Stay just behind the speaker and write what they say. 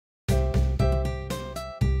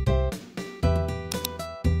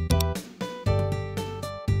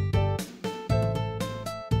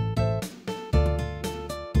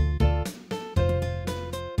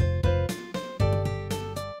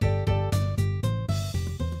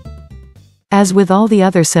As with all the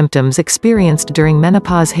other symptoms experienced during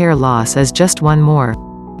menopause, hair loss is just one more.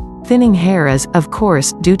 Thinning hair is, of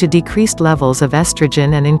course, due to decreased levels of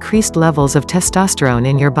estrogen and increased levels of testosterone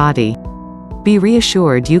in your body. Be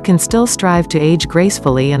reassured, you can still strive to age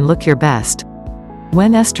gracefully and look your best.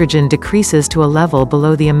 When estrogen decreases to a level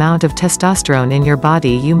below the amount of testosterone in your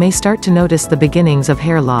body, you may start to notice the beginnings of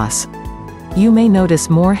hair loss. You may notice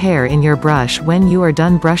more hair in your brush when you are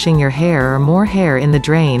done brushing your hair, or more hair in the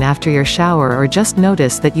drain after your shower, or just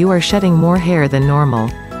notice that you are shedding more hair than normal.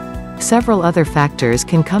 Several other factors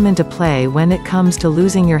can come into play when it comes to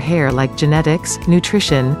losing your hair, like genetics,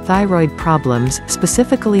 nutrition, thyroid problems,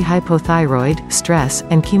 specifically hypothyroid, stress,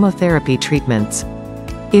 and chemotherapy treatments.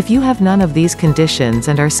 If you have none of these conditions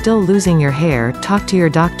and are still losing your hair, talk to your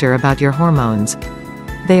doctor about your hormones.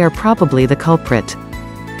 They are probably the culprit.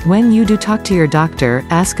 When you do talk to your doctor,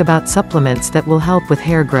 ask about supplements that will help with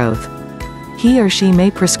hair growth. He or she may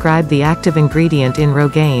prescribe the active ingredient in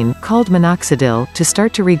Rogaine, called minoxidil, to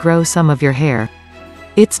start to regrow some of your hair.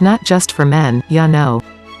 It's not just for men, ya know.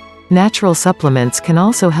 Natural supplements can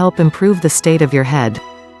also help improve the state of your head.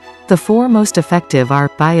 The four most effective are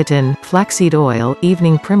biotin, flaxseed oil,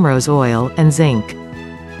 evening primrose oil, and zinc.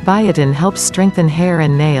 Biotin helps strengthen hair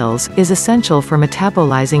and nails, is essential for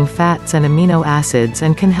metabolizing fats and amino acids,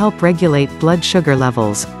 and can help regulate blood sugar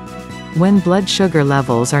levels. When blood sugar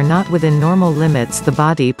levels are not within normal limits, the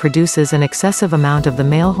body produces an excessive amount of the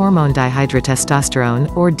male hormone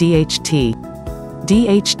dihydrotestosterone, or DHT.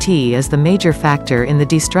 DHT is the major factor in the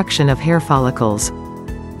destruction of hair follicles.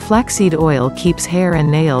 Flaxseed oil keeps hair and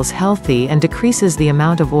nails healthy and decreases the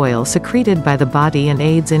amount of oil secreted by the body and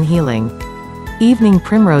aids in healing. Evening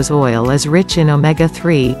primrose oil is rich in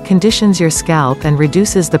omega-3, conditions your scalp and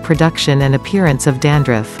reduces the production and appearance of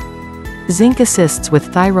dandruff. Zinc assists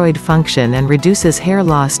with thyroid function and reduces hair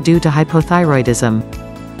loss due to hypothyroidism.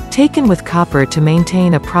 Taken with copper to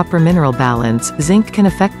maintain a proper mineral balance, zinc can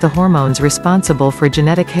affect the hormones responsible for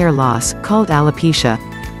genetic hair loss, called alopecia.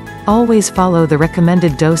 Always follow the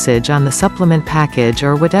recommended dosage on the supplement package,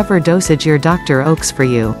 or whatever dosage your doctor opts for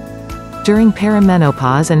you. During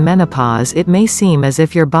perimenopause and menopause, it may seem as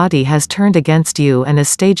if your body has turned against you and is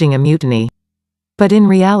staging a mutiny. But in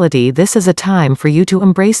reality, this is a time for you to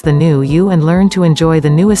embrace the new you and learn to enjoy the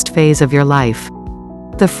newest phase of your life.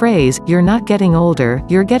 The phrase, "you're not getting older,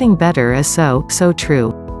 you're getting better," is so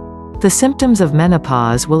true. The symptoms of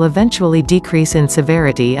menopause will eventually decrease in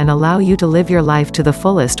severity and allow you to live your life to the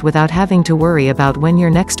fullest without having to worry about when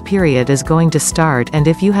your next period is going to start, and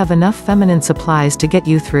if you have enough feminine supplies to get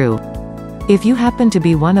you through. If you happen to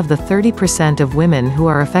be one of the 30% of women who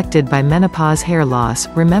are affected by menopause hair loss,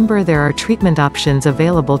 remember there are treatment options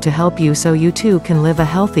available to help you, so you too can live a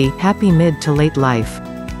healthy, happy mid to late life.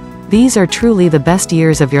 These are truly the best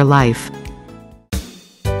years of your life.